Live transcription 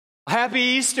Happy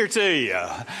Easter to you.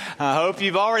 I hope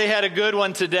you've already had a good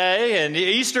one today. And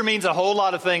Easter means a whole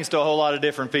lot of things to a whole lot of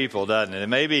different people, doesn't it? And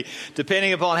maybe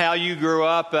depending upon how you grew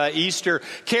up, Easter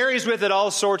carries with it all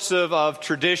sorts of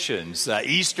traditions.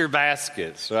 Easter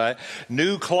baskets, right?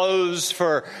 New clothes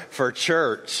for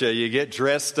church. You get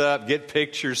dressed up, get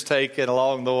pictures taken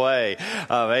along the way.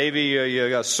 Maybe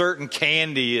a certain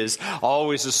candy is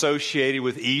always associated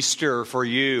with Easter for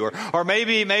you. Or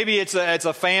maybe it's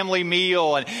a family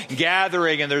meal and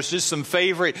gathering, and there's just some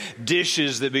favorite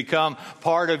dishes that become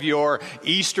part of your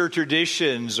Easter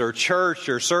traditions or church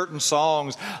or certain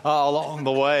songs along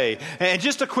the way. And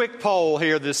just a quick poll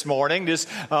here this morning. Just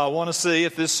want to see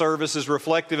if this service is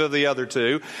reflective of the other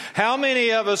two. How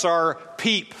many of us are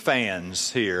Peep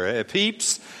fans here?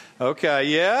 Peeps? Okay,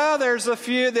 yeah, there's a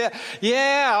few that,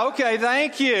 yeah, okay,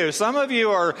 thank you. Some of you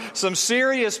are some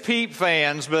serious Peep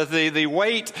fans, but the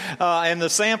weight and the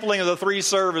sampling of the three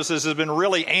services has been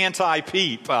really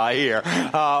anti-Peep here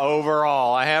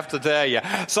overall, I have to tell you.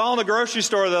 Saw in the grocery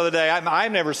store the other day,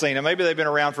 I've never seen them, maybe they've been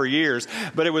around for years,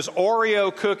 but it was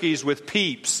Oreo cookies with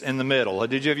Peeps in the middle.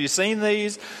 Have you seen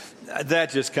these?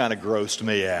 That just kind of grossed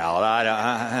me out.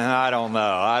 I don't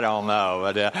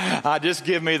know. But just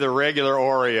give me the regular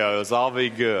Oreos. I'll be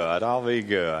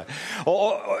good.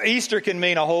 Well, Easter can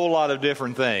mean a whole lot of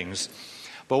different things.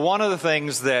 But one of the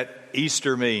things that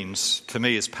Easter means to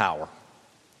me is power.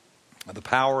 The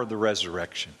power of the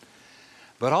resurrection.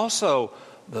 But also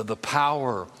the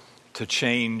power to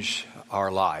change our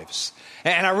lives.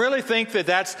 And I really think that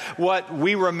that's what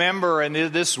we remember in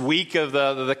this week of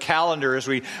the calendar, as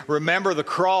we remember the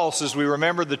cross, as we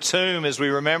remember the tomb, as we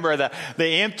remember the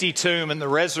empty tomb and the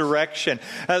resurrection,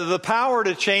 the power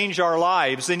to change our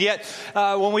lives. And yet,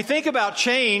 when we think about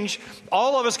change,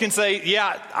 all of us can say,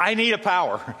 yeah, I need a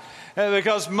power.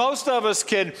 Because most of us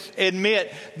can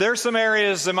admit there's some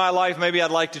areas in my life maybe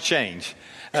I'd like to change.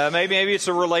 Maybe it's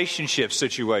a relationship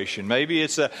situation. Maybe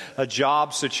it's a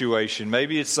job situation.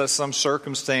 Maybe it's some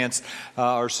circumstance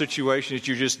or situation that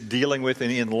you're just dealing with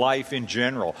in life in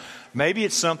general. Maybe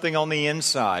it's something on the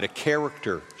inside, a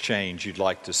character change you'd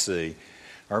like to see.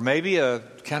 Or maybe a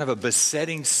kind of a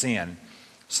besetting sin,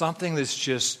 something that's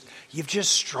you've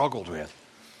just struggled with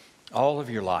all of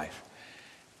your life.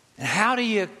 And how do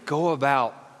you go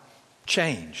about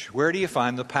change? Where do you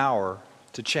find the power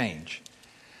to change?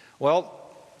 Well,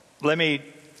 let me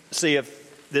see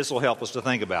if this will help us to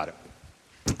think about it.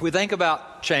 We think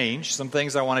about change, some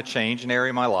things I want to change, an area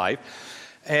of my life.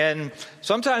 And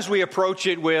sometimes we approach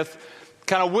it with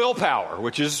kind of willpower,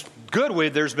 which is good.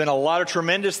 There's been a lot of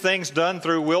tremendous things done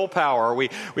through willpower. We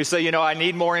say, I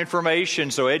need more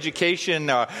information, so education,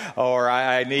 or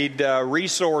I need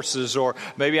resources, or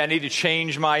maybe I need to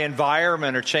change my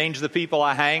environment or change the people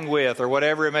I hang with, or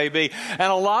whatever it may be.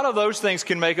 And a lot of those things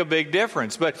can make a big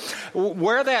difference. But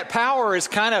where that power is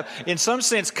kind of, in some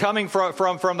sense, coming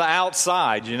from the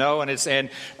outside, and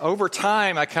over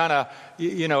time, I kind of,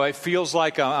 it feels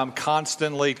like I'm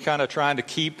constantly kind of trying to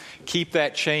keep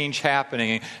that change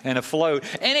happening and afloat.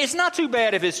 And it's not too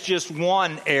bad if it's just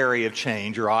one area of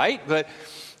change, right? But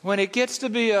when it gets to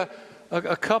be a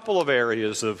couple of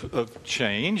areas of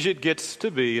change, it gets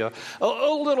to be a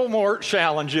little more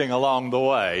challenging along the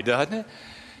way, doesn't it?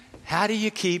 How do you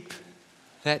keep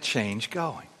that change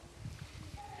going?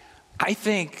 I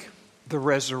think the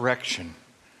resurrection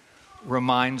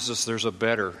reminds us there's a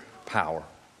better power.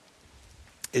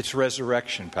 It's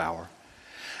resurrection power.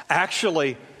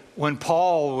 Actually, when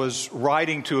Paul was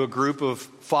writing to a group of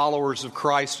followers of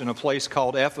Christ in a place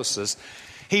called Ephesus,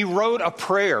 he wrote a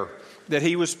prayer that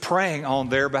he was praying on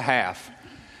their behalf.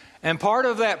 And part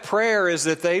of that prayer is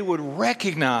that they would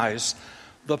recognize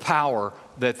the power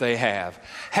that they have.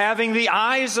 Having the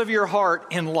eyes of your heart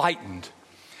enlightened,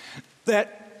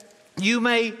 that you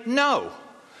may know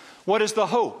what is the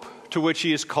hope to which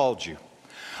he has called you.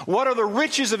 What are the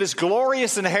riches of his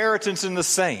glorious inheritance in the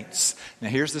saints? Now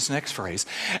here's this next phrase.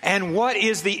 And what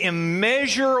is the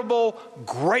immeasurable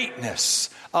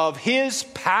greatness of his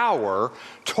power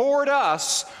toward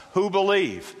us who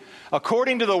believe?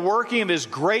 According to the working of his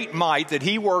great might that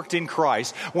he worked in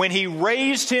Christ, when he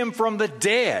raised him from the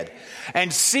dead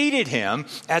and seated him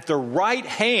at the right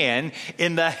hand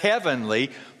in the heavenly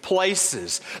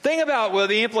places. Think about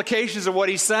the implications of what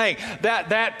he's saying.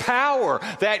 That power,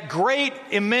 that great,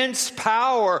 immense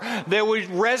power that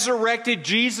resurrected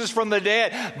Jesus from the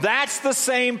dead, that's the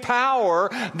same power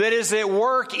that is at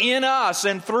work in us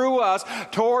and through us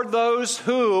toward those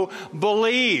who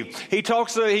believe. He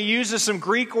uses some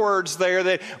Greek words there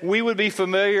that we would be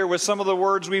familiar with, some of the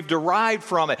words we've derived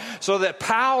from it. So that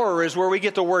power is where we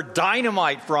get the word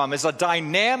dynamite from. It's a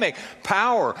dynamic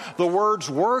power. The words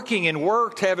working and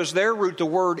worked have as their root the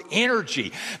word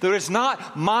energy. That it's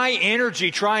not my energy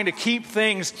trying to keep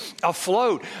things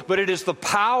afloat, but it is the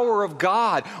power of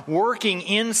God working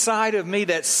inside of me,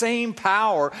 that same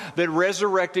power that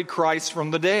resurrected Christ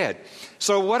from the dead.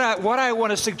 So what I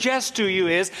want to suggest to you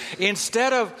is,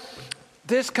 instead of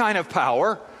this kind of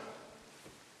power,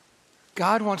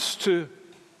 God wants to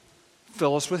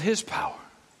fill us with His power.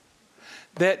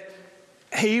 That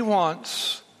He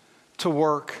wants to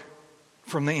work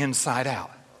from the inside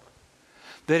out.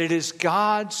 That it is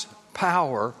God's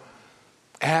power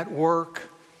at work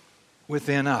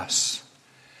within us.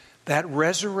 That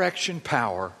resurrection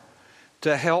power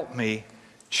to help me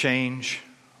change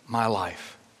my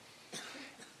life.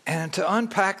 And to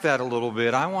unpack that a little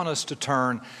bit, I want us to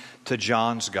turn to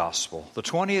John's Gospel, the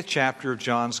 20th chapter of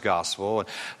John's Gospel. And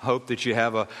I hope that you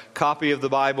have a copy of the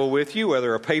Bible with you,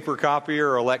 whether a paper copy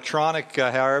or electronic,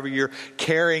 however you're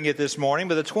carrying it this morning.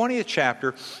 But the 20th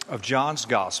chapter of John's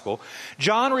Gospel,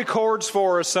 John records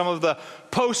for us some of the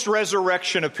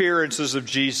post-resurrection appearances of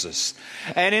Jesus.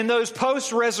 And in those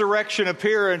post-resurrection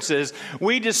appearances,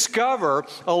 we discover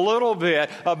a little bit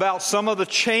about some of the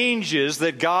changes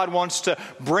that God wants to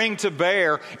bring to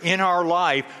bear in our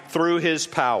life through His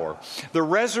power. The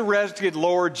resurrected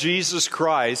Lord Jesus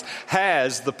Christ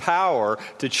has the power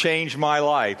to change my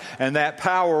life, and that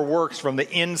power works from the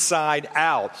inside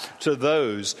out to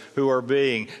those who are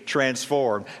being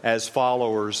transformed as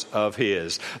followers of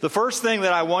His. The first thing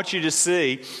that I want you to see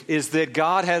is that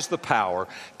God has the power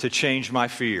to change my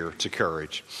fear to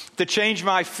courage. To change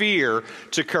my fear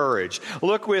to courage.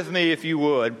 Look with me, if you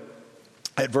would,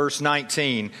 at verse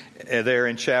 19 there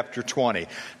in chapter 20.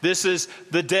 This is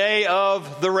the day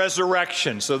of the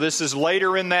resurrection. So this is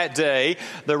later in that day.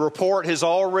 The report has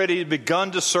already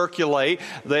begun to circulate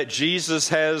that Jesus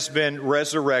has been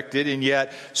resurrected, and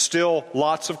yet still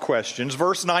lots of questions.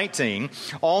 Verse 19,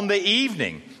 on the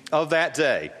evening of that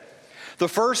day, the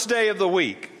first day of the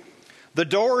week, the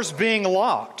doors being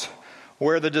locked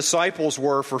where the disciples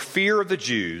were for fear of the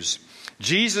Jews,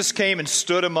 Jesus came and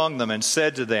stood among them and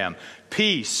said to them,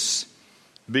 "Peace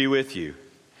be with you."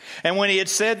 And when He had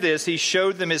said this, He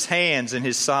showed them His hands and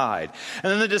His side.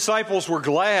 And then the disciples were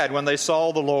glad when they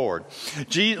saw the Lord.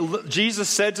 Jesus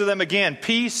said to them again,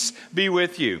 "Peace be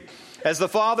with you. As the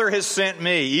Father has sent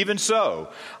me, even so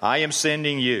I am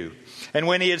sending you." And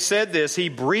when He had said this, He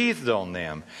breathed on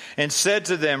them and said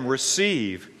to them,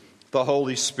 "Receive the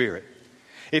Holy Spirit.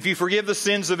 If you forgive the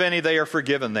sins of any, they are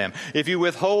forgiven them. If you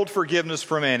withhold forgiveness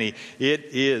from any, it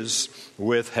is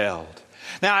withheld."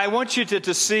 Now, I want you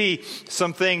to see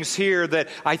some things here that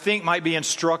I think might be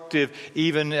instructive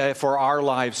even for our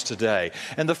lives today.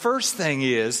 And the first thing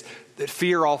is that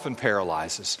fear often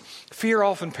paralyzes. Fear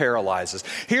often paralyzes.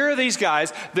 Here are these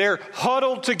guys, they're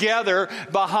huddled together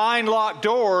behind locked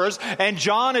doors, and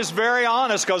John is very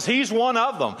honest because he's one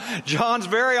of them. John's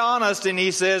very honest, and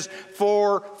he says,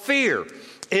 for fear.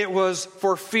 It was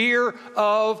for fear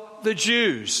of the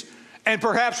Jews, and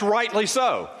perhaps rightly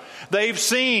so. They've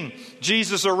seen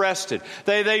Jesus arrested.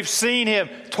 They've seen Him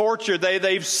tortured.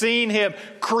 They've seen Him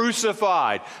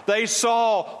crucified. They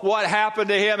saw what happened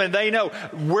to Him, and they know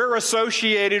we're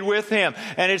associated with Him,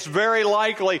 and it's very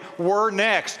likely we're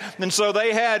next. And so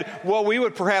they had what we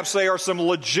would perhaps say are some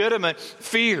legitimate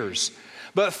fears.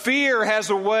 But fear has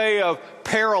a way of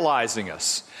paralyzing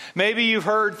us. Maybe you've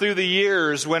heard through the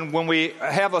years when we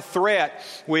have a threat,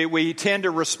 we tend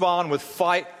to respond with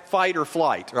fight or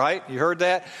flight, right? You heard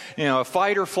that? You know, a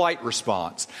fight or flight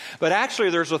response. But actually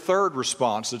there's a third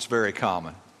response that's very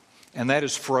common, and that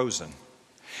is frozen.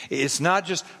 It's not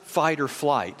just fight or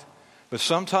flight, but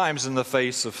sometimes in the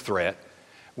face of threat,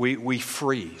 we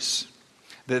freeze.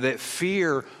 That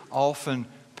fear often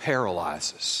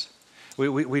paralyzes.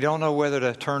 We don't know whether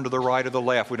to turn to the right or the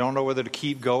left. We don't know whether to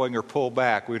keep going or pull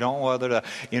back. We don't know whether to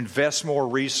invest more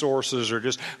resources or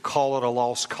just call it a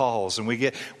lost cause. And we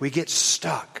get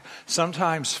stuck.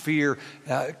 Sometimes fear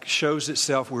shows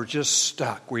itself. We're just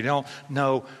stuck. We don't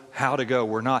know how to go.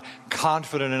 We're not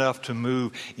confident enough to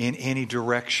move in any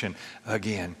direction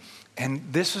again.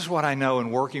 And this is what I know in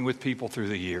working with people through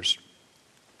the years,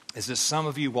 is that some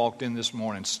of you walked in this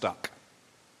morning stuck.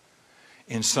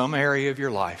 In some area of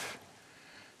your life,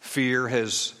 fear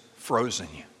has frozen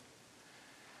you.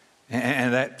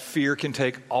 And that fear can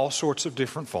take all sorts of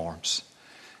different forms.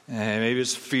 And maybe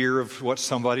it's fear of what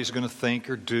somebody's going to think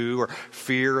or do, or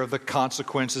fear of the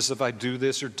consequences if I do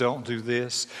this or don't do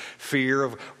this, fear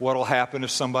of what will happen if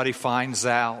somebody finds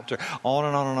out, or on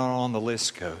and on and on the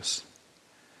list goes.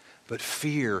 But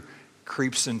fear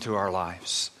creeps into our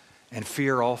lives, and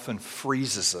fear often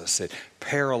freezes us. It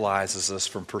paralyzes us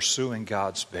from pursuing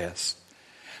God's best.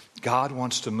 God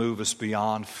wants to move us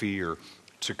beyond fear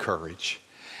to courage.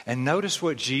 And notice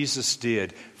what Jesus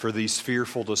did for these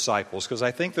fearful disciples, because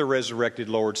I think the resurrected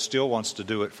Lord still wants to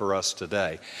do it for us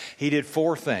today. He did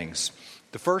 4 things.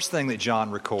 The first thing that John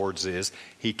records is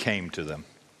he came to them.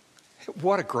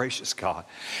 What a gracious God.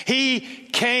 He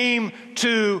came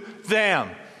to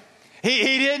them.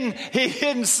 He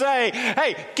didn't say,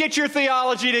 hey, get your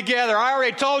theology together. I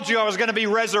already told you I was going to be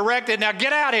resurrected. Now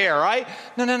get out of here, right?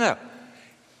 No.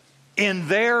 In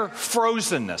their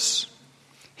frozenness,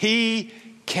 he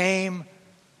came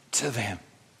to them.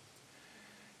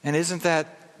 And isn't that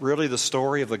really the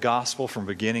story of the gospel from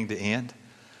beginning to end?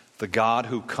 The God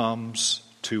who comes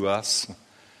to us.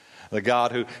 The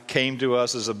God who came to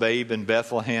us as a babe in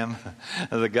Bethlehem.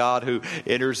 The God who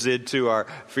enters into our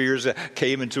fears,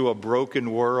 came into a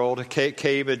broken world,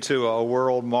 came into a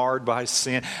world marred by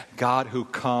sin. God who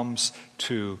comes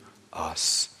to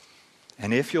us.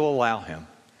 And if you'll allow him,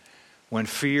 when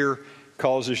fear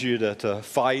causes you to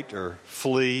fight or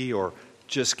flee or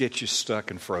just get you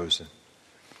stuck and frozen,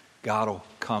 God will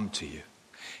come to you.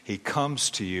 He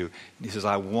comes to you and he says,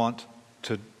 I want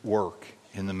to work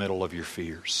in the middle of your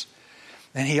fears.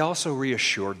 And he also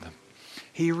reassured them.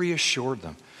 He reassured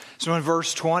them. So in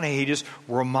verse 20, he just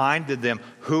reminded them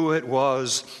who it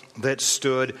was that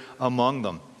stood among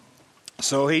them.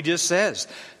 So he just says,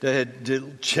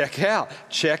 check out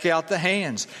the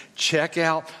hands, check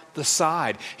out the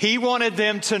side. He wanted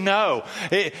them to know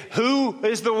who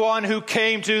is the one who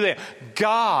came to them.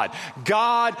 God.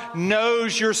 God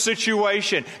knows your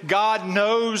situation. God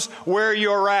knows where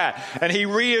you're at. And he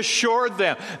reassured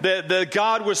them that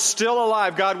God was still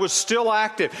alive. God was still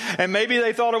active. And maybe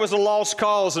they thought it was a lost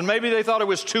cause. And maybe they thought it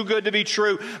was too good to be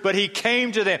true. But he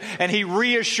came to them and he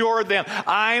reassured them,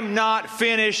 I'm not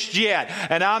finished yet.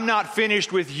 And I'm not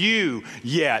finished with you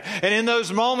yet. And in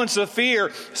those moments of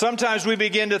fear, sometimes we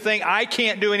begin to think, I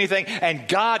can't do anything and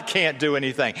God can't do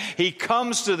anything. He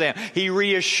comes to them. He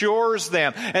reassures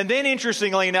them. And then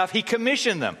interestingly enough, he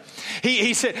commissioned them.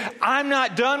 He said, I'm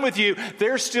not done with you.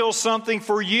 There's still something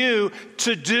for you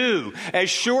to do. As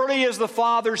surely as the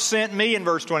Father sent me, in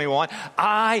verse 21,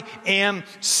 I am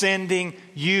sending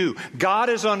you. God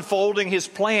is unfolding his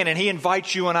plan and he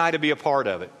invites you and I to be a part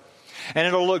of it. And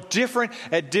it'll look different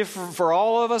for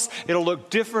all of us. It'll look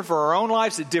different for our own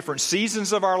lives at different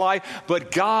seasons of our life.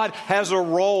 But God has a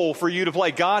role for you to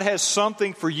play. God has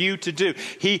something for you to do.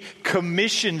 He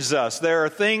commissions us. There are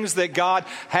things that God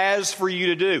has for you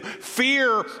to do.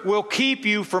 Fear will keep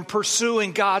you from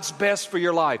pursuing God's best for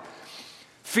your life.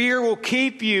 Fear will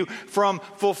keep you from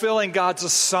fulfilling God's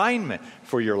assignment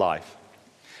for your life.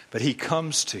 But he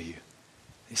comes to you.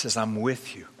 He says, I'm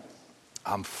with you.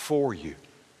 I'm for you.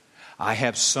 I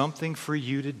have something for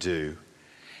you to do.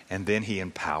 And then he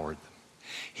empowered them.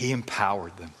 He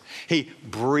empowered them. He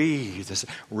breathed,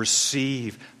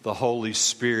 received the Holy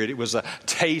Spirit. It was a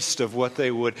taste of what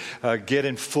they would get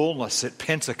in fullness at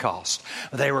Pentecost.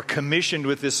 They were commissioned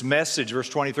with this message. Verse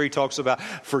 23 talks about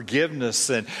forgiveness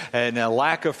and a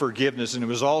lack of forgiveness. And it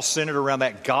was all centered around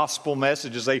that gospel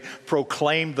message. As they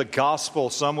proclaimed the gospel,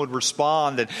 some would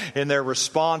respond. And in their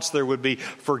response, there would be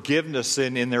forgiveness.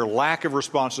 And in their lack of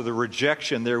response or the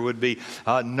rejection, there would be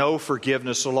no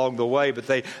forgiveness along the way.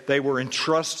 But they were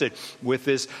entrusted with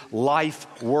this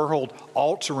life, world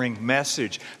altering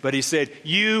message. But he said,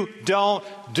 you don't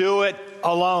do it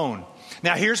alone.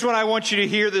 Now here's what I want you to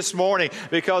hear this morning,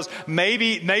 because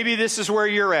maybe this is where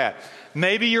you're at.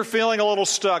 Maybe you're feeling a little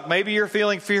stuck. Maybe you're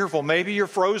feeling fearful. Maybe you're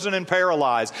frozen and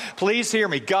paralyzed. Please hear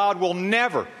me. God will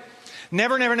never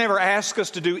ask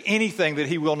us to do anything that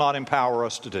he will not empower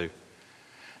us to do.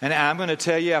 And I'm going to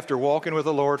tell you, after walking with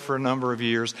the Lord for a number of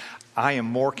years, I am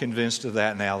more convinced of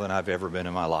that now than I've ever been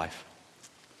in my life.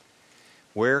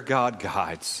 Where God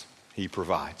guides, he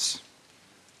provides.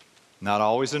 Not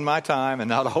always in my time and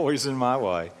not always in my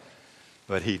way,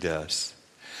 but he does.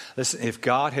 Listen, if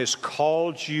God has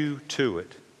called you to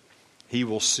it, he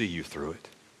will see you through it.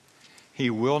 He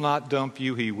will not dump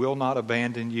you. He will not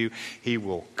abandon you. He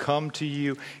will come to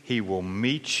you. He will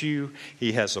meet you.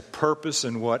 He has a purpose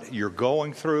in what you're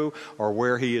going through or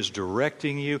where he is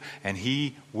directing you, and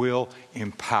he will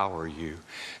empower you.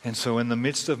 And so in the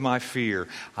midst of my fear,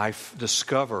 I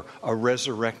discover a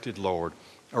resurrected Lord.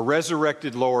 A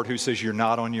resurrected Lord who says, you're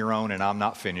not on your own and I'm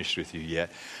not finished with you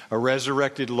yet. A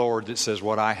resurrected Lord that says,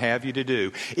 what I have you to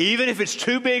do, even if it's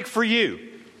too big for you,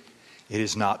 it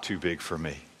is not too big for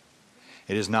me.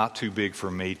 It is not too big for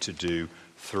me to do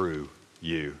through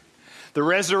you. The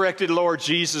resurrected Lord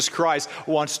Jesus Christ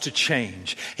wants to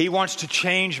change. He wants to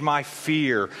change my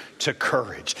fear to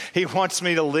courage. He wants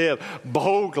me to live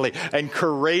boldly and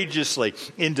courageously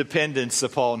in dependence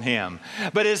upon Him.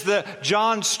 But as the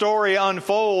John story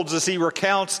unfolds, as he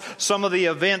recounts some of the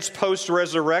events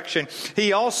post-resurrection,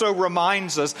 he also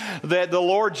reminds us that the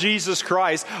Lord Jesus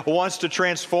Christ wants to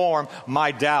transform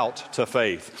my doubt to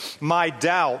faith. My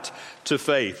doubt to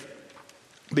faith.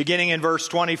 Beginning in verse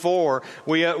 24,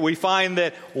 we find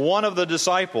that one of the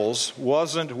disciples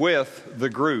wasn't with the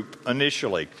group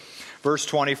initially. Verse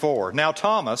 24, now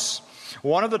Thomas,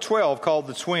 one of the 12 called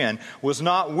the twin, was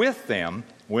not with them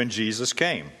when Jesus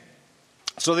came.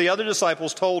 So the other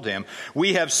disciples told him,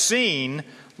 we have seen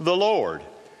the Lord.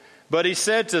 But he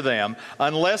said to them,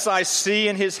 unless I see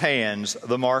in his hands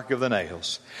the mark of the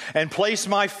nails, and place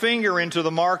my finger into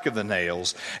the mark of the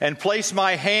nails, and place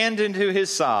my hand into his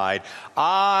side,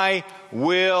 I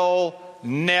will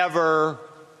never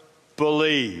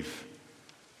believe.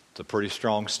 It's a pretty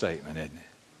strong statement, isn't it?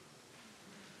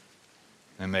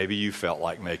 And maybe you felt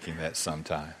like making that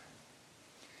sometime.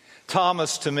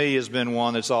 Thomas, to me, has been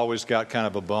one that's always got kind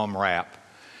of a bum rap.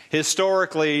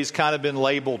 Historically, he's kind of been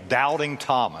labeled Doubting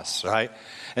Thomas, right?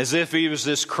 As if he was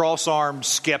this cross-armed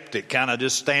skeptic, kind of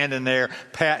just standing there,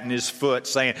 patting his foot,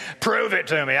 saying, prove it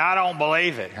to me, I don't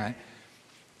believe it, right?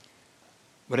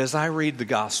 But as I read the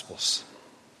Gospels,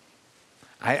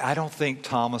 I don't think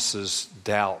Thomas's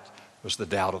doubt was the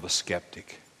doubt of a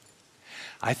skeptic.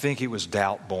 I think it was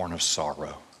doubt born of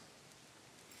sorrow.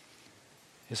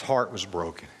 His heart was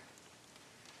broken.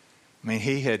 I mean,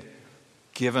 he had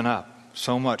given up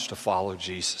so much to follow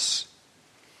Jesus.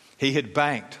 He had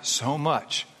banked so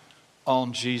much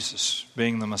on Jesus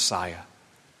being the Messiah.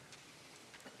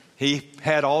 He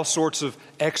had all sorts of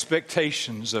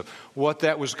expectations of what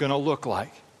that was going to look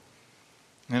like.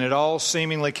 And it all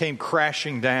seemingly came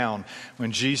crashing down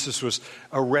when Jesus was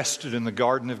arrested in the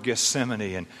Garden of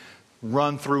Gethsemane and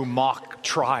run through mock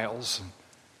trials and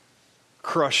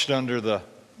crushed under the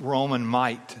Roman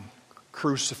might and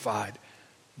crucified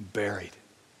and buried.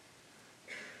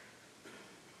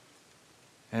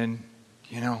 And,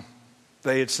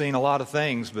 they had seen a lot of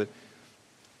things, but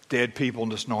dead people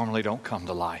just normally don't come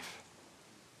to life.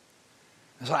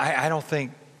 So I don't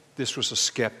think this was a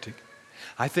skeptic.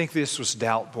 I think this was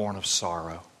doubt born of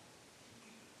sorrow.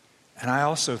 And I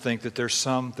also think that there's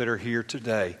some that are here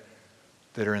today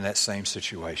that are in that same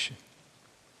situation.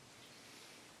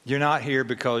 You're not here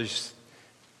because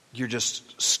you're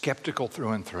just skeptical through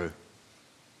and through.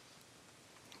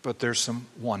 But there's some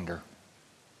wonder.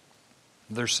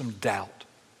 There's some doubt.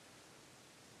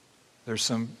 There's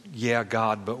some, yeah,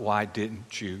 God, but why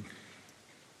didn't you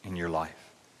in your life?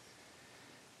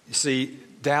 You see,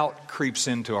 doubt creeps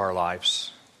into our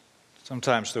lives,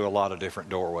 sometimes through a lot of different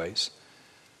doorways.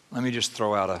 Let me just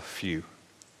throw out a few.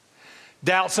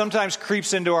 Doubt sometimes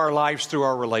creeps into our lives through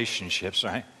our relationships,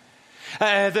 right?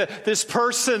 This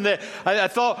person that I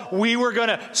thought we were going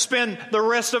to spend the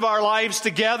rest of our lives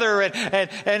together,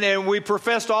 and we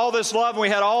professed all this love, and we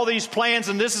had all these plans,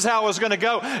 and this is how it was going to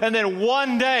go. And then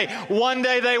one day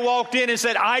they walked in and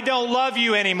said, I don't love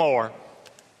you anymore.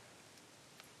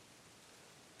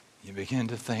 You begin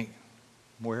to think,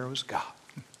 where was God?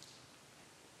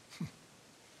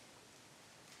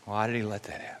 Why did He let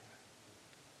that happen?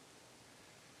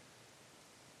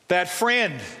 That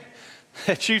friend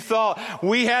that you thought,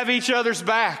 we have each other's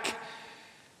back.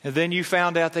 And then you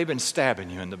found out they've been stabbing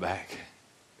you in the back.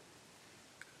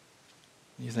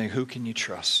 You think, who can you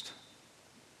trust?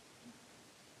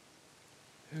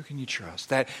 Who can you trust?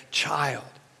 That child,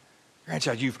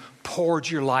 grandchild, you've poured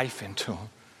your life into them.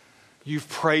 You've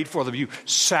prayed for them. You've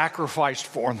sacrificed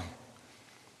for them.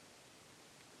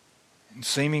 And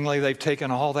seemingly they've taken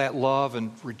all that love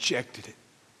and rejected it.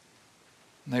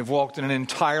 And they've walked in an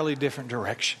entirely different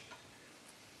direction.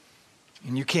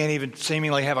 And you can't even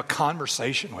seemingly have a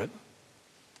conversation with them.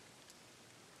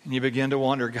 And you begin to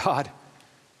wonder, God,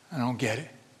 I don't get it.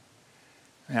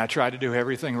 And I tried to do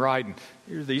everything right. And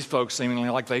here these folks seemingly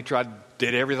like they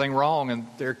did everything wrong, and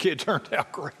their kid turned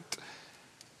out great.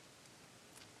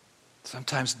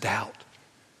 Sometimes doubt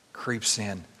creeps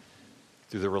in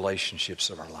through the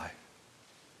relationships of our life.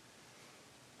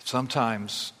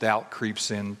 Sometimes doubt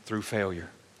creeps in through failure.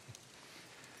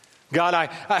 God,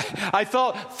 I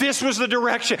thought this was the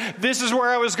direction. This is where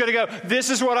I was going to go. This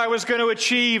is what I was going to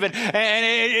achieve. And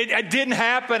it didn't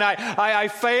happen. I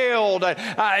failed.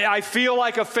 I feel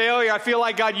like a failure. I feel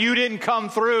like, God, you didn't come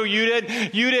through. You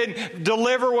didn't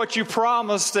deliver what you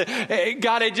promised.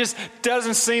 God, it just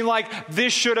doesn't seem like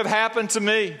this should have happened to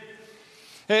me.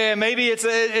 Maybe it's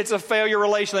a failure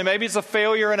relationally. Maybe it's a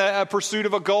failure in a pursuit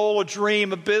of a goal, a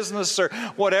dream, a business, or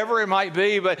whatever it might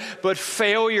be. But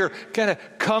failure kind of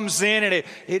comes in and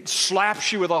it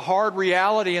slaps you with a hard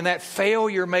reality. And that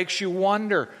failure makes you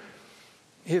wonder,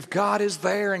 if God is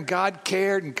there and God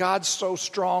cared and God's so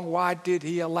strong, why did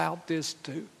He allow this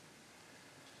to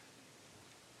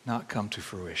not come to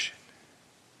fruition?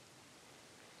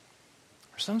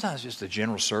 Or sometimes just the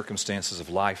general circumstances of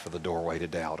life are the doorway to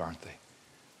doubt, aren't they?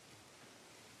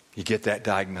 You get that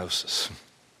diagnosis.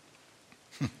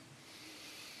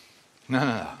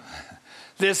 No.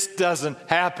 This doesn't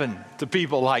happen to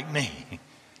people like me.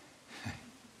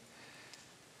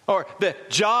 Or the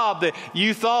job that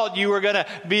you thought you were going to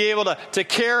be able to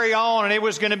carry on, and it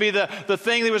was going to be the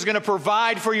thing that was going to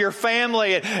provide for your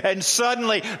family. And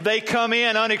suddenly they come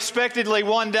in unexpectedly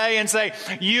one day and say,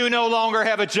 you no longer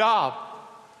have a job.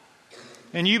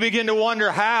 And you begin to wonder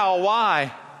how,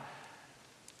 why.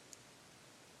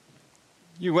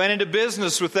 You went into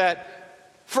business with that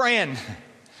friend.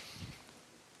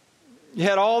 You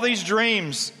had all these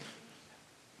dreams,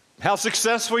 how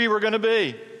successful you were going to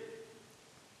be.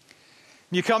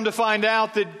 You come to find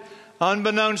out that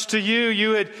unbeknownst to you,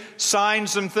 you had signed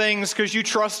some things because you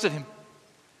trusted him.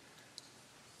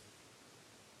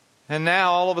 And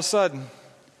now, all of a sudden,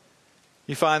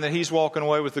 you find that he's walking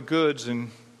away with the goods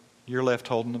and you're left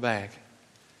holding the bag.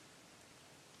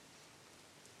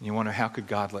 And you wonder, how could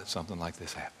God let something like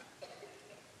this happen?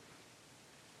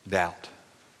 Doubt.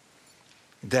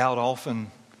 Doubt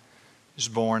often is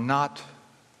born not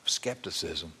of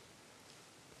skepticism,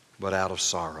 but out of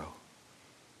sorrow.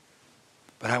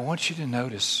 But I want you to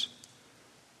notice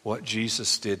what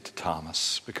Jesus did to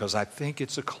Thomas, because I think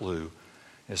it's a clue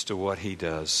as to what he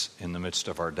does in the midst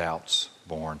of our doubts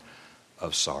born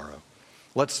of sorrow.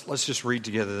 Let's just read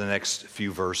together the next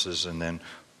few verses and then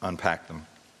unpack them.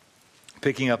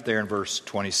 Picking up there in verse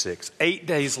 26. 8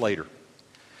 days later,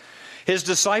 his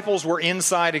disciples were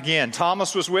inside again.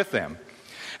 Thomas was with them.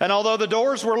 And although the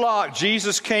doors were locked,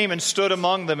 Jesus came and stood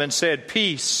among them and said,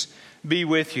 "Peace be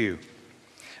with you."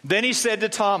 Then he said to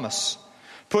Thomas,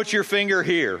 "Put your finger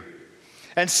here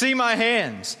and see my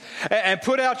hands, and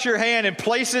put out your hand and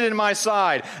place it in my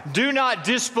side. Do not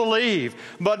disbelieve,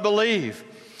 but believe."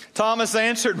 Thomas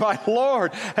answered, "My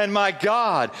Lord and my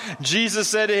God." Jesus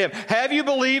said to him, "Have you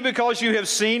believed because you have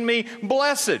seen me?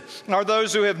 Blessed are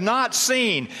those who have not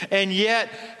seen and yet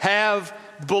have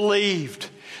believed."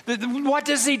 What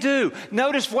does he do?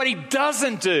 Notice what he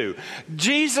doesn't do.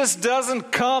 Jesus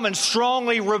doesn't come and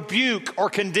strongly rebuke or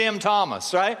condemn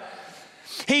Thomas, right?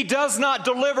 He does not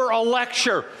deliver a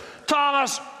lecture.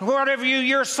 "Thomas, whatever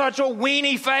you're such a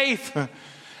weenie faith.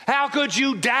 How could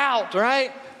you doubt,"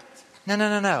 right?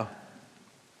 No.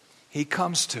 He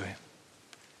comes to him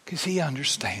because he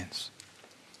understands.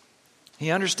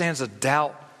 He understands a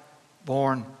doubt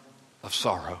born of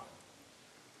sorrow.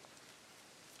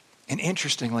 And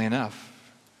interestingly enough,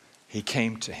 he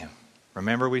came to him.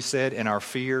 Remember we said in our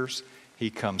fears, he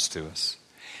comes to us.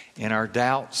 In our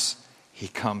doubts, he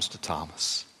comes to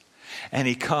Thomas. And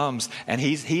he comes and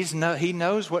he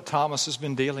knows what Thomas has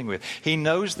been dealing with. He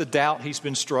knows the doubt he's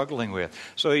been struggling with.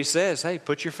 So he says, "Hey,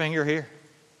 put your finger here.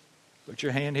 Put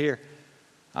your hand here.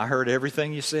 I heard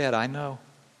everything you said. I know.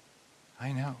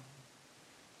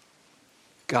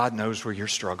 God knows where your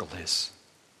struggle is.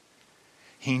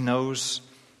 He knows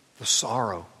the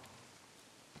sorrow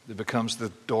that becomes the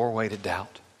doorway to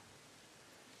doubt.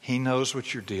 He knows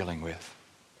what you're dealing with.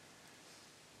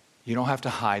 You don't have to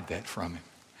hide that from him.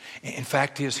 In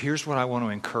fact, here's what I want to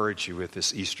encourage you with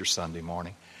this Easter Sunday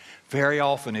morning. Very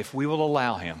often, if we will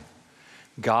allow him,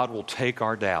 God will take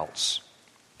our doubts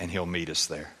and he'll meet us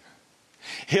there.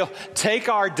 He'll take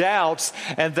our doubts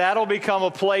and that'll become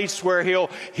a place where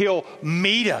he'll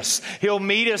meet us. He'll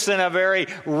meet us in a very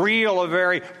real, a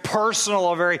very personal,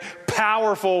 a very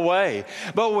powerful way.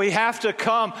 But we have to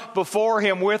come before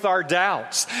him with our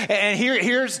doubts. And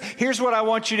here's what I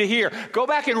want you to hear. Go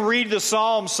back and read the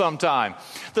Psalms sometime.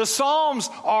 The Psalms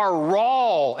are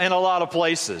raw in a lot of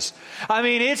places. I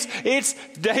mean, it's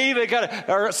David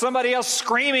or somebody else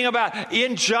screaming about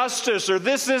injustice, or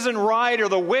this isn't right, or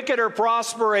the wicked are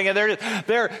prospering, and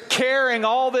they're carrying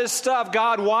all this stuff.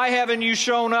 God, why haven't you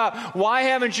shown up? Why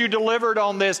haven't you delivered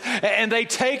on this? And they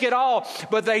take it all,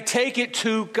 but they take it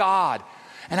to God.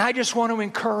 And I just want to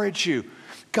encourage you.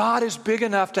 God is big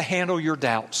enough to handle your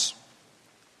doubts.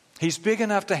 He's big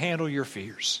enough to handle your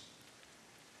fears.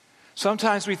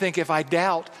 Sometimes we think, if I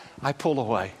doubt, I pull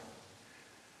away.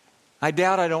 I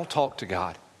doubt, I don't talk to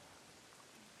God.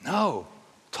 No,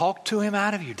 talk to him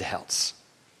out of your doubts.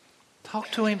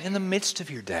 Talk to him in the midst of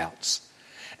your doubts.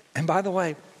 And by the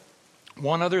way,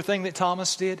 One other thing that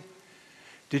Thomas did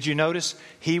you notice?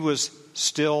 He was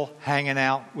still hanging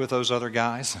out with those other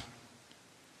guys.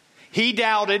 He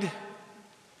doubted.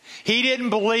 He didn't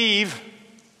believe.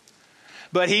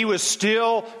 But he was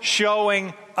still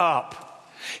showing up.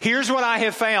 Here's what I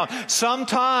have found.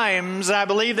 Sometimes, I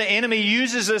believe the enemy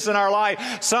uses this in our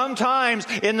life, sometimes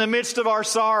in the midst of our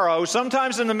sorrow,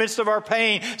 sometimes in the midst of our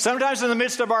pain, sometimes in the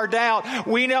midst of our doubt,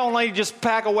 we not only just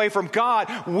back away from God,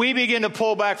 we begin to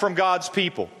pull back from God's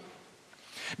people.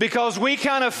 Because we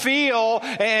kind of feel,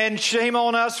 and shame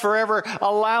on us for ever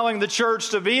allowing the church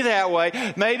to be that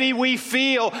way, maybe we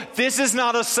feel this is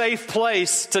not a safe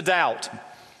place to doubt.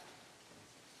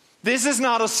 This is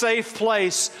not a safe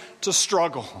place to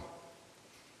struggle.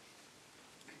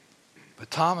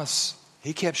 But Thomas,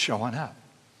 he kept showing up.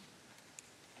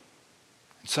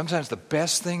 And sometimes the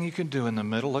best thing you can do in the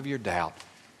middle of your doubt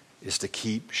is to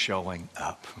keep showing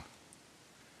up.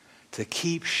 To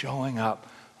keep showing up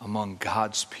among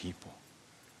God's people.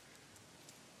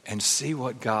 And see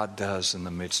what God does in the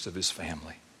midst of His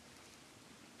family.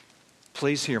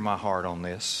 Please hear my heart on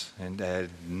this, and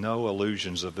no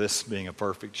illusions of this being a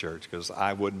perfect church, because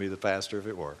I wouldn't be the pastor if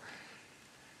it were.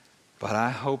 But I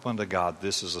hope unto God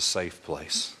this is a safe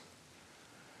place.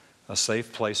 A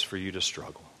safe place for you to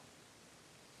struggle.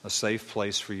 A safe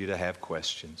place for you to have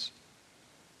questions.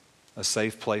 A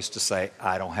safe place to say,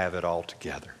 I don't have it all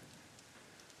together.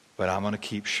 But I'm going to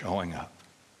keep showing up.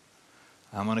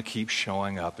 I'm going to keep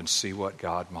showing up and see what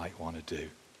God might want to do.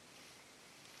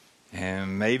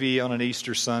 And maybe on an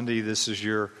Easter Sunday, this is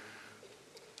your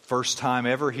first time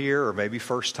ever here, or maybe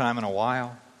first time in a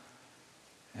while.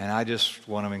 And I just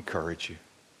want to encourage you.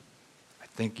 I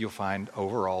think you'll find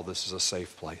overall this is a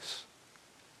safe place.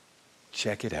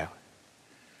 Check it out.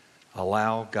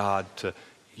 Allow God to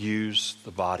use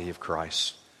the body of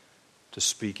Christ to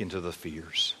speak into the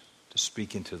fears, to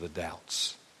speak into the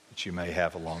doubts that you may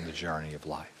have along the journey of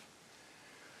life.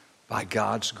 By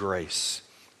God's grace,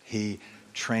 He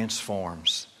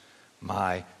transforms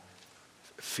my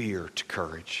fear to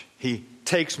courage. He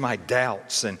takes my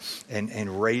doubts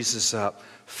and raises up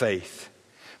faith.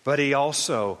 But He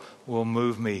also will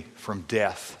move me from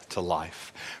death to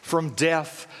life. From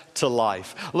death to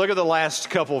life. Look at the last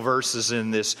couple verses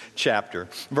in this chapter.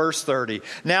 Verse 30.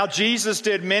 Now Jesus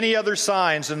did many other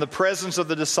signs in the presence of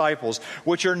the disciples,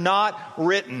 which are not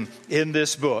written in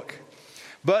this book.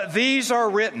 But these are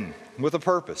written with a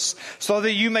purpose, so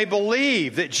that you may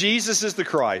believe that Jesus is the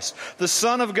Christ, the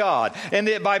Son of God, and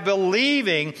that by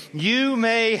believing you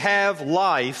may have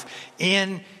life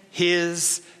in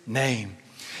His name.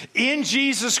 In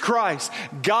Jesus Christ,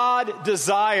 God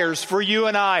desires for you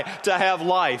and I to have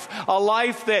life. A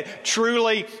life that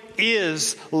truly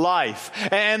is life.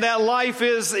 And that life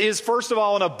is first of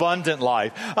all an abundant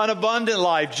life. An abundant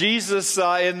life. Jesus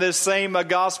in this same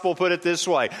gospel put it this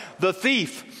way. The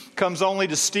thief comes only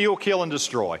to steal, kill, and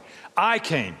destroy. I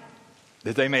came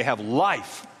that they may have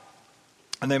life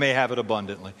and they may have it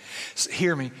abundantly. So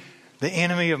hear me. The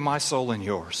enemy of my soul and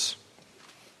yours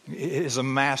is a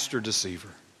master deceiver.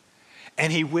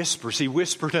 And he whispers. He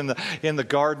whispered in the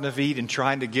Garden of Eden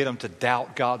trying to get them to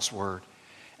doubt God's word.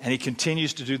 And he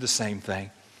continues to do the same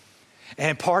thing.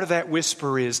 And part of that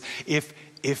whisper is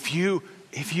if you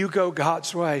go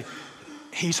God's way,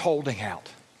 He's holding out.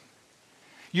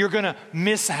 You're going to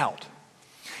miss out.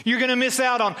 You're going to miss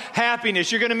out on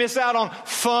happiness. You're going to miss out on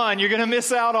fun. You're going to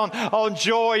miss out on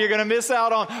joy. You're going to miss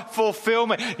out on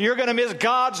fulfillment. You're going to miss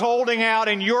God's holding out,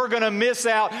 and you're going to miss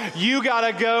out. You got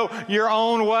to go your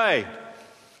own way.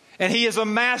 And he is a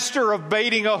master of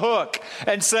baiting a hook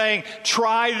and saying,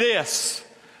 try this,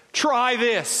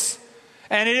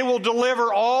 and it will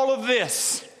deliver all of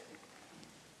this.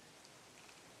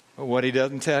 But what he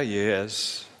doesn't tell you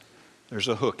is there's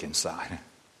a hook inside.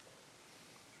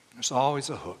 There's always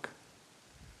a hook.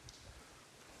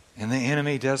 And the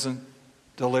enemy doesn't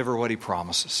deliver what he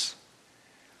promises.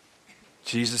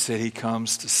 Jesus said he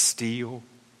comes to steal,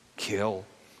 kill,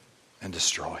 and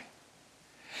destroy.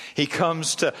 He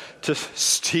comes to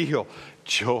steal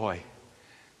joy,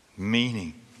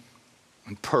 meaning,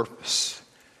 and purpose.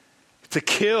 To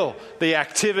kill the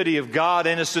activity of God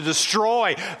in us, to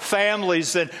destroy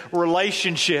families and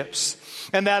relationships.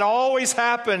 And that always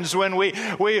happens when we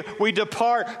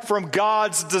depart from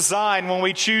God's design, when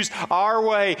we choose our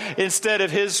way instead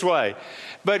of His way.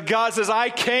 But God says, I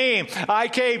came.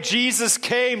 Jesus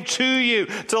came to you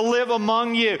to live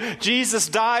among you. Jesus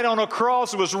died on a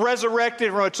cross and was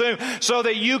resurrected from a tomb so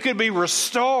that you could be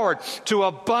restored to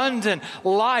abundant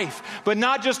life. But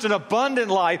not just an abundant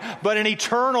life, but an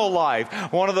eternal life.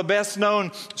 One of the best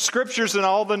known scriptures in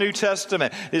all the New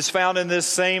Testament is found in this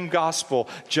same gospel,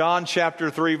 John chapter chapter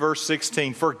 3, verse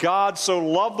 16. For God so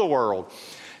loved the world,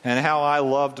 and how I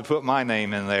love to put my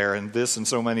name in there, and this and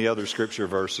so many other scripture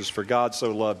verses. For God so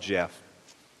loved Jeff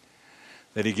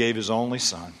that he gave his only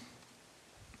son,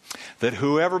 that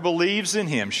whoever believes in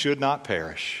him should not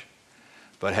perish,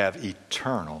 but have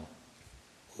eternal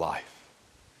life.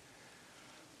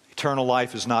 Eternal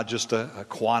life is not just a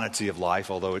quantity of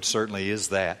life, although it certainly is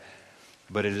that,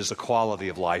 but it is a quality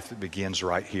of life that begins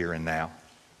right here and now.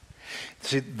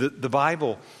 See, the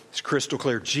Bible is crystal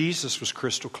clear. Jesus was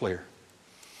crystal clear.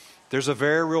 There's a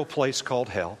very real place called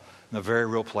hell and a very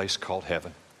real place called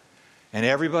heaven. And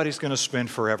everybody's going to spend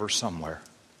forever somewhere.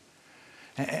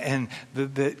 And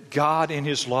God in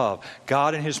His love,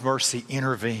 God in His mercy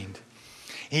intervened.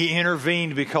 He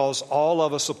intervened because all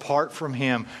of us apart from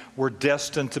Him were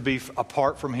destined to be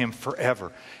apart from Him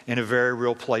forever in a very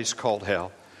real place called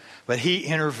hell. But He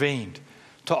intervened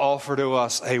to offer to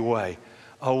us a way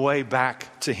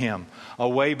back to Him, a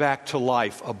way back to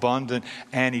life, abundant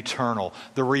and eternal.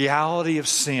 The reality of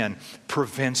sin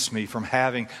prevents me from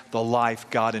having the life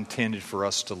God intended for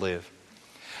us to live.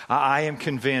 I am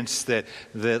convinced that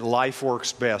life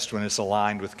works best when it's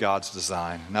aligned with God's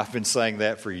design. And I've been saying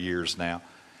that for years now.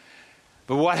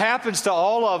 But what happens to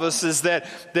all of us is that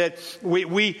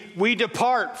we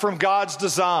depart from God's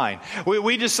design.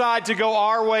 We decide to go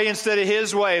our way instead of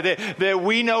His way, that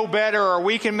we know better, or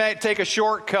we can take a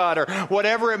shortcut, or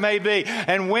whatever it may be.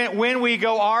 And when we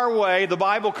go our way, the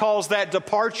Bible calls that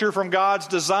departure from God's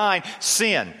design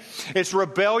sin. It's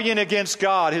rebellion against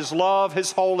God, His love,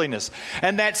 His holiness.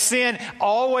 And that sin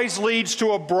always leads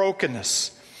to a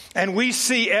brokenness. And we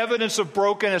see evidence of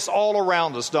brokenness all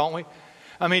around us, don't we?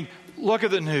 I mean, look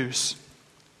at the news.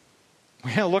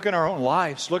 Look in our own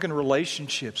lives. Look in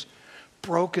relationships.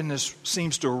 Brokenness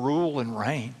seems to rule and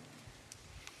reign.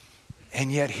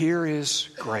 And yet here is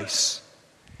grace.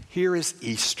 Here is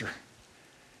Easter.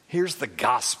 Here's the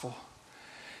gospel.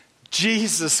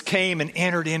 Jesus came and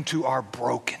entered into our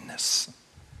brokenness.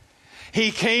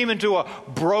 He came into a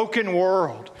broken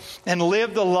world and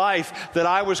lived the life that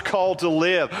I was called to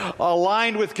live,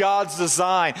 aligned with God's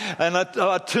design, an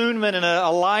attunement and an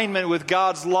alignment with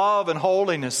God's love and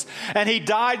holiness. And He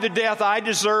died the death I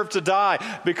deserved to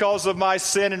die because of my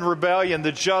sin and rebellion,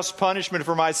 the just punishment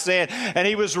for my sin. And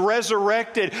He was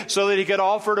resurrected so that He could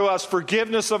offer to us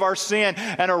forgiveness of our sin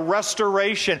and a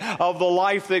restoration of the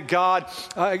life that God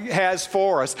has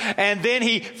for us. And then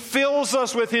He fills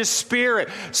us with His Spirit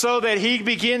so that He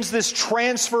begins this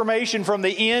transformation from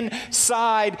the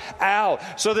inside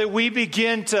out, so that we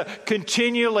begin to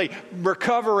continually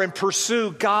recover and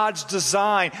pursue God's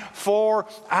design for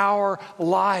our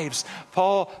lives.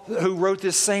 Paul, who wrote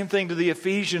this same thing to the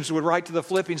Ephesians, would write to the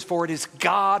Philippians, for it is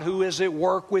God who is at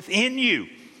work within you,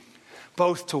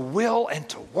 both to will and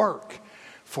to work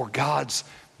for God's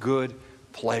good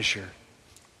pleasure.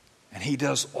 And He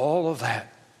does all of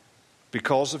that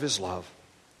because of His love,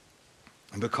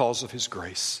 and because of His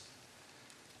grace,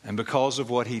 and because of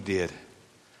what He did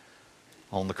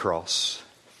on the cross.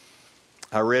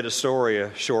 I read a story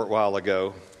a short while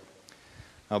ago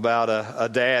about a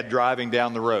dad driving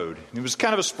down the road. It was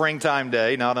kind of a springtime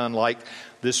day, not unlike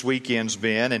this weekend's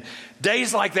been. And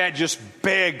days like that just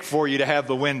beg for you to have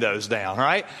the windows down,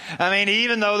 right? I mean,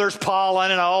 even though there's pollen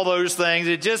and all those things,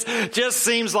 it just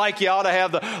seems like you ought to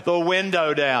have the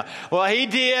window down. Well, he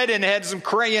did, and had some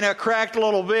cracked a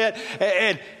little bit,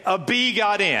 and a bee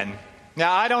got in.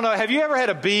 Now, I don't know, have you ever had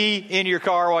a bee in your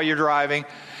car while you're driving?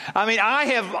 I mean, I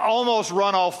have almost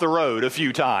run off the road a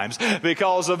few times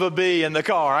because of a bee in the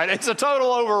car. Right? It's a total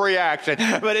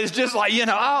overreaction, but it's just like, oh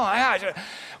my gosh.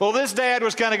 Well, this dad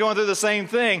was kind of going through the same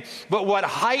thing, but what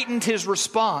heightened his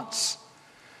response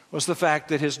was the fact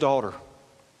that his daughter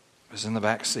was in the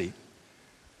back seat.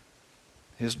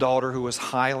 His daughter, who was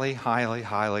highly, highly,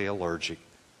 highly allergic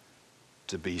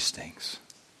to bee stings.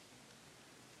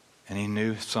 And he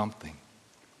knew something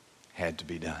had to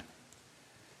be done.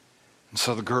 And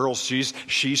so the girl,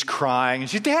 she's crying, and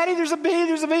she's, Daddy, there's a bee,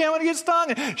 I want to get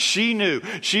stung. And she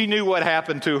knew what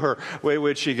happened to her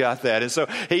when she got that. And so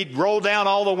he rolled down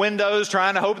all the windows,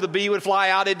 trying to hope the bee would fly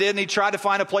out. It didn't. He tried to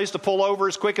find a place to pull over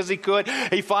as quick as he could.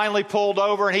 He finally pulled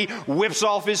over, and he whips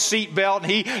off his seatbelt,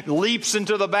 and he leaps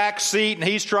into the back seat, and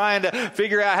he's trying to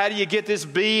figure out how do you get this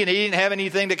bee, and he didn't have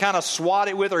anything to kind of swat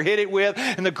it with or hit it with.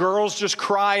 And the girl's just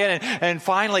crying, and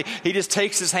finally he just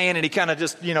takes his hand, and he kind of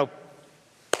just,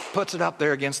 puts it up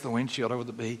there against the windshield over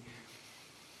the bee,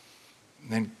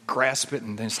 and then grasps it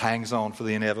and then just hangs on for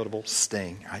the inevitable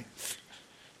sting, right?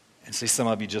 And see, some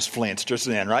of you just flinched just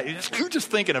then, right? You're just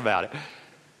thinking about it.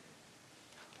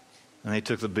 And they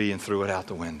took the bee and threw it out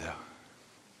the window.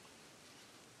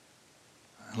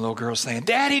 And the little girl's saying,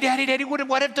 Daddy, Daddy, Daddy,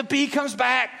 what if the bee comes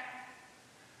back?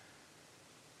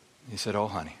 He said, oh,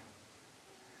 honey,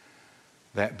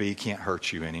 that bee can't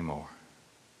hurt you anymore.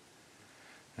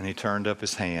 And he turned up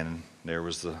his hand, and there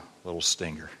was the little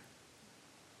stinger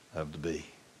of the bee.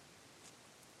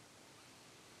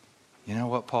 You know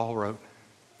what Paul wrote?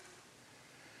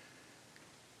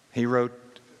 He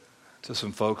wrote to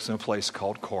some folks in a place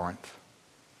called Corinth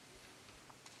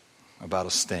about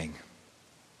a sting,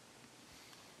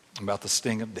 about the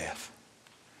sting of death,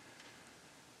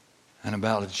 and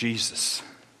about a Jesus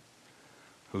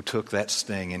who took that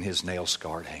sting in his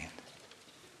nail-scarred hand.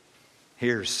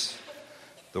 Here's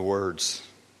the words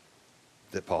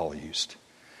that Paul used.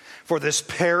 For this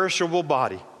perishable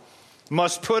body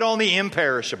must put on the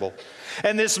imperishable,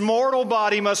 and this mortal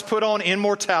body must put on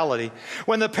immortality.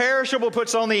 When the perishable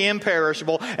puts on the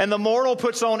imperishable, and the mortal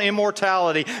puts on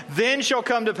immortality, then shall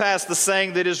come to pass the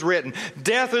saying that is written,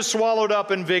 death is swallowed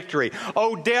up in victory.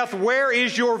 O death, where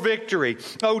is your victory?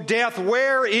 O death,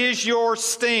 where is your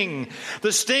sting?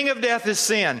 The sting of death is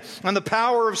sin, and the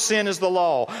power of sin is the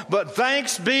law. But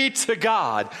thanks be to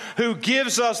God, who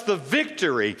gives us the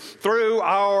victory through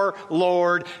our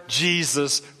Lord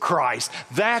Jesus Christ.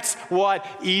 That's what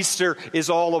Easter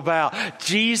is all about.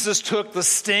 Jesus took the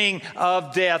sting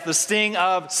of death, the sting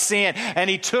of sin, and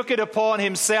he took it upon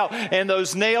himself in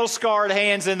those nail-scarred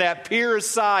hands in that pierced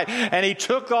side, and he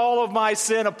took all of my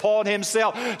sin upon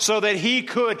himself so that he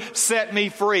could set me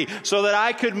free, so that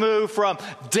I could move from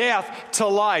death to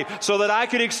life, so that I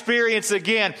could experience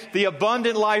again the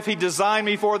abundant life he designed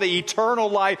me for, the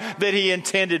eternal life that he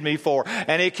intended me for.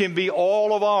 And it can be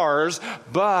all of ours,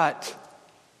 but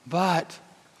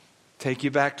take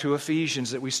you back to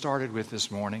Ephesians that we started with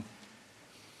this morning.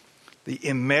 The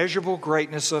immeasurable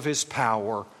greatness of his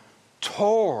power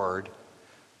toward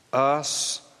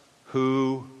us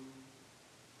who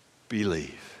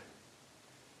believe.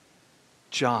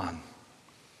 John,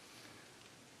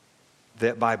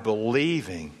 that by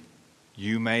believing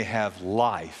you may have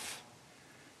life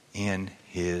in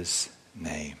his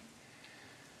name.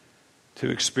 To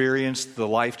experience the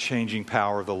life-changing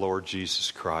power of the Lord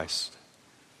Jesus Christ,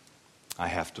 I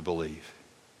have to believe.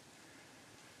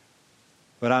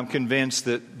 But I'm convinced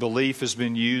that belief has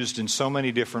been used in so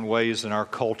many different ways in our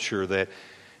culture that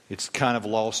it's kind of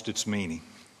lost its meaning.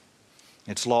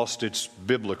 It's lost its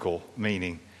biblical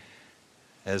meaning,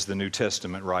 as the New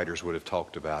Testament writers would have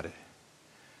talked about it.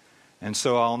 And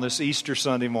so on this Easter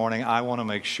Sunday morning, I want to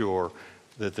make sure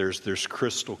that there's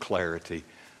crystal clarity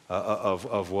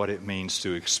of what it means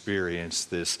to experience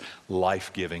this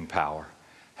life-giving power.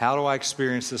 How do I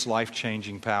experience this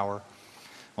life-changing power?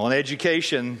 Well, in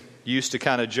education, used to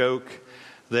kind of joke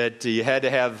that you had to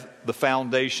have the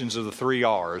foundations of the 3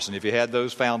 R's. And if you had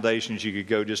those foundations, you could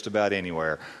go just about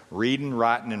anywhere. Reading,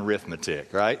 writing, and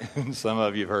arithmetic, right? Some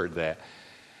of you have heard that.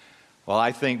 Well,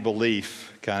 I think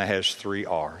belief kind of has 3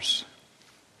 R's.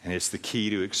 And it's the key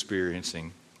to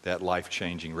experiencing that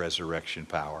life-changing resurrection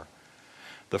power.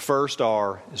 The first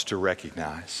R is to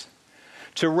recognize.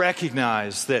 To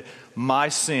recognize that my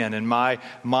sin and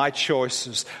my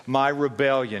choices, my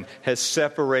rebellion has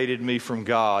separated me from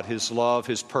God, his love,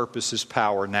 his purpose, his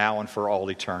power, now and for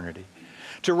all eternity.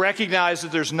 To recognize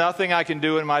that there's nothing I can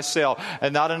do in myself,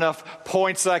 and not enough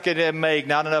points I can make,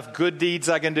 not enough good deeds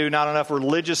I can do, not enough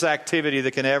religious activity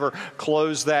that can ever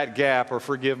close that gap or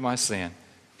forgive my sin.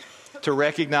 To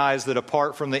recognize that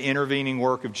apart from the intervening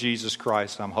work of Jesus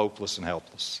Christ, I'm hopeless and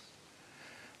helpless.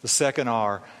 The second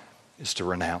R is to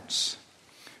renounce.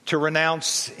 To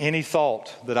renounce any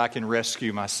thought that I can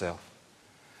rescue myself.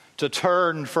 To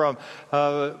turn from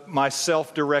my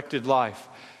self-directed life,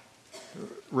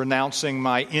 renouncing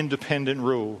my independent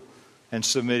rule and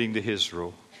submitting to his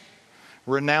rule.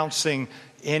 Renouncing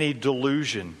any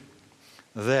delusion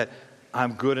that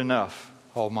I'm good enough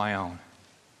on my own.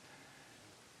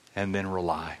 And then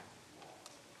rely.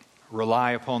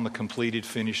 Rely upon the completed,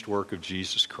 finished work of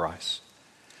Jesus Christ.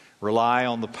 Rely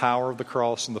on the power of the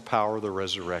cross and the power of the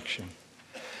resurrection.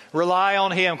 Rely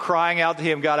on him, crying out to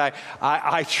him, God,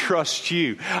 I trust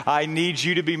you. I need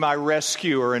you to be my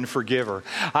rescuer and forgiver.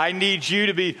 I need you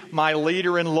to be my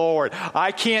leader and Lord.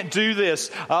 I can't do this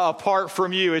apart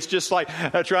from you. It's just like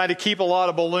trying to keep a lot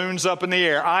of balloons up in the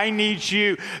air. I need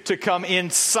you to come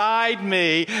inside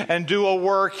me and do a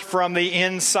work from the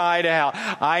inside out.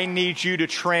 I need you to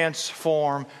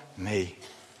transform me.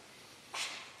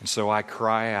 And so I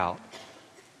cry out,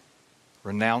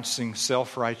 renouncing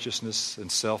self-righteousness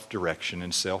and self-direction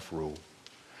and self-rule,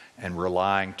 and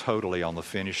relying totally on the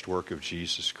finished work of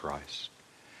Jesus Christ,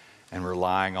 and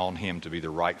relying on him to be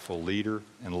the rightful leader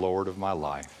and Lord of my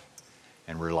life,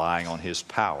 and relying on his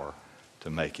power to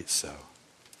make it so.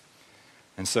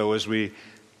 And so as we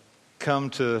come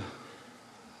to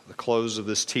the close of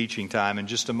this teaching time, in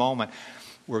just a moment,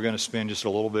 we're going to spend just a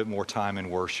little bit more time in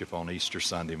worship on Easter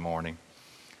Sunday morning.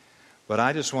 But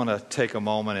I just want to take a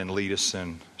moment and lead us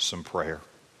in some prayer.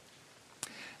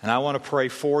 And I want to pray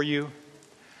for you,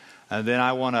 and then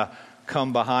I want to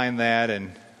come behind that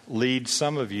and lead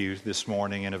some of you this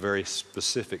morning in a very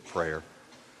specific prayer,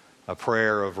 a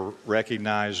prayer of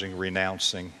recognizing,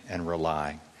 renouncing, and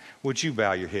relying. Would you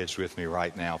bow your heads with me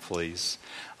right now, please?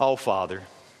 Oh, Father,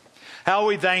 how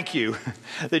we thank you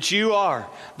that you are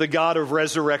the God of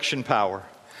resurrection power.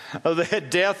 That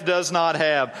death does not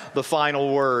have the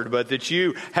final word, but that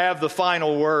you have the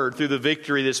final word through the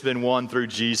victory that's been won through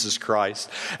Jesus Christ.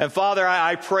 And Father,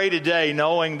 I pray today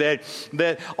knowing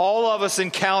that all of us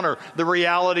encounter the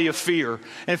reality of fear.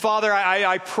 And Father,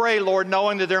 I pray, Lord,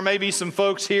 knowing that there may be some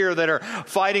folks here that are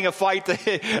fighting a fight,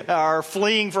 that are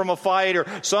fleeing from a fight, or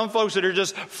some folks that are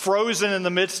just frozen in the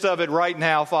midst of it right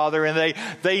now, Father, and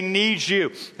they need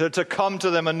you to come to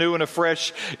them anew and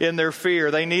afresh in their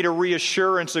fear. They need a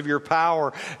reassurance of your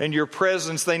power and your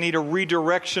presence. They need a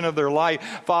redirection of their life.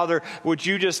 Father, would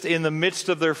you just, in the midst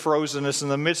of their frozenness, in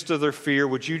the midst of their fear,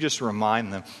 would you just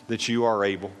remind them that you are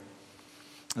able,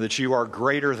 that you are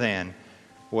greater than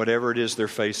whatever it is they're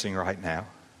facing right now.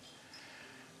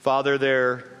 Father,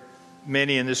 there are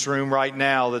many in this room right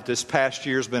now that this past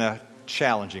year has been a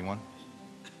challenging one.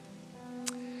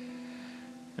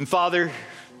 And Father,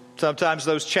 sometimes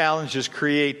those challenges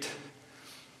create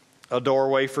a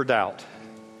doorway for doubt.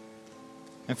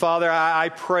 And Father, I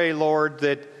pray, Lord,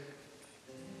 that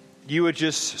you would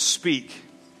just speak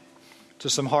to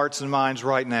some hearts and minds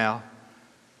right now,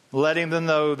 letting them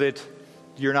know that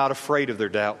you're not afraid of their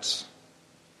doubts,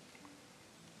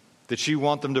 that you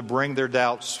want them to bring their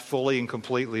doubts fully and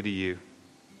completely to you.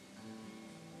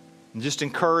 And just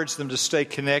encourage them to stay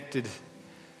connected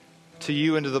to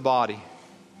you and to the body,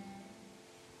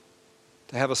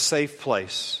 to have a safe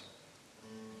place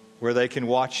where they can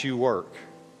watch you work,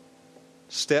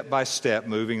 step by step,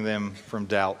 moving them from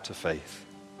doubt to faith.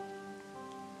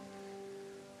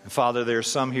 And Father, there are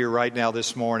some here right now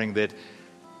this morning that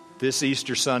this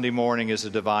Easter Sunday morning is a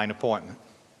divine appointment.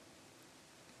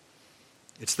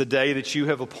 It's the day that you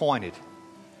have appointed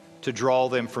to draw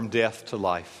them from death to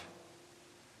life.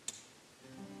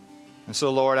 And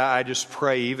so, Lord, I just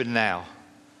pray even now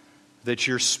that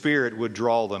your Spirit would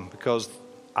draw them, because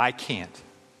I can't,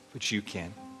 but you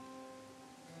can.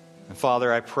 And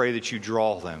Father, I pray that you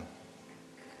draw them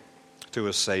to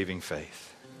a saving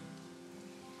faith.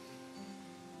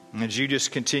 And as you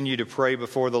just continue to pray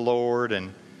before the Lord,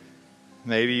 and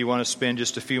maybe you want to spend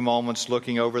just a few moments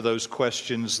looking over those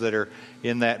questions that are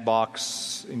in that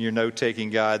box in your note-taking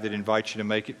guide that invites you to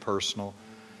make it personal.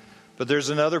 But there's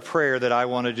another prayer that I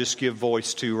want to just give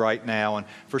voice to right now. And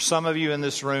for some of you in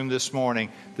this room this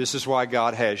morning, this is why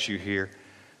God has you here.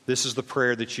 This is the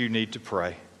prayer that you need to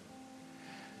pray.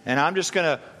 And I'm just going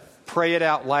to pray it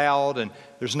out loud, and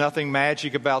there's nothing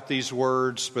magic about these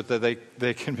words, but that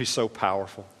they can be so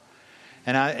powerful.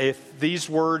 And if these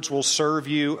words will serve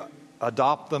you,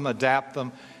 adopt them, adapt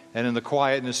them, and in the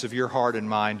quietness of your heart and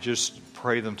mind, just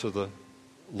pray them to the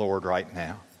Lord right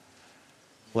now.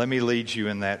 Let me lead you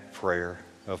in that prayer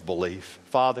of belief.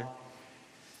 Father,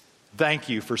 thank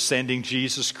you for sending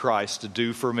Jesus Christ to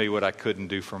do for me what I couldn't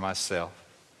do for myself.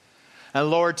 And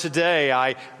Lord, today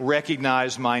I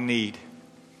recognize my need.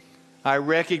 I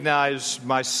recognize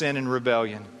my sin and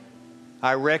rebellion.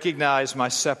 I recognize my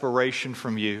separation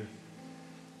from you.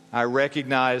 I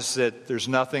recognize that there's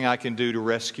nothing I can do to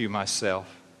rescue myself.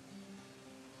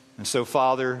 And so,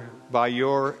 Father, by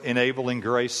your enabling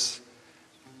grace,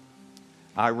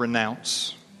 I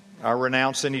renounce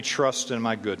any trust in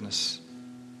my goodness.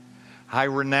 I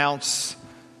renounce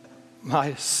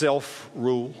my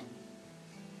self-rule.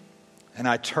 And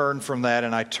I turn from that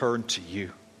and I turn to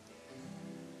you.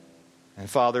 And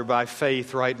Father, by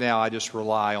faith right now, I just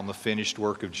rely on the finished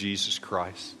work of Jesus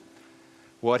Christ.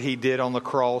 What he did on the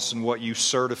cross and what you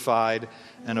certified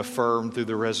and affirmed through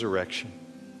the resurrection.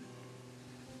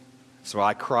 So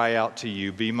I cry out to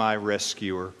you, be my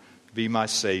rescuer, be my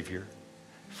Savior.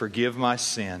 Forgive my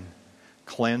sin,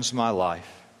 cleanse my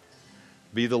life.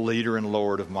 Be the leader and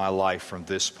Lord of my life from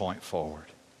this point forward.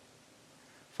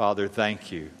 Father,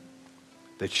 thank you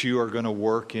that you are going to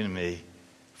work in me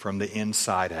from the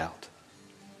inside out,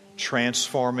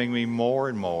 transforming me more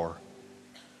and more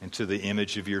into the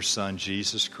image of your Son,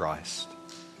 Jesus Christ,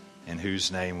 in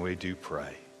whose name we do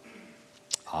pray.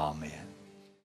 Amen.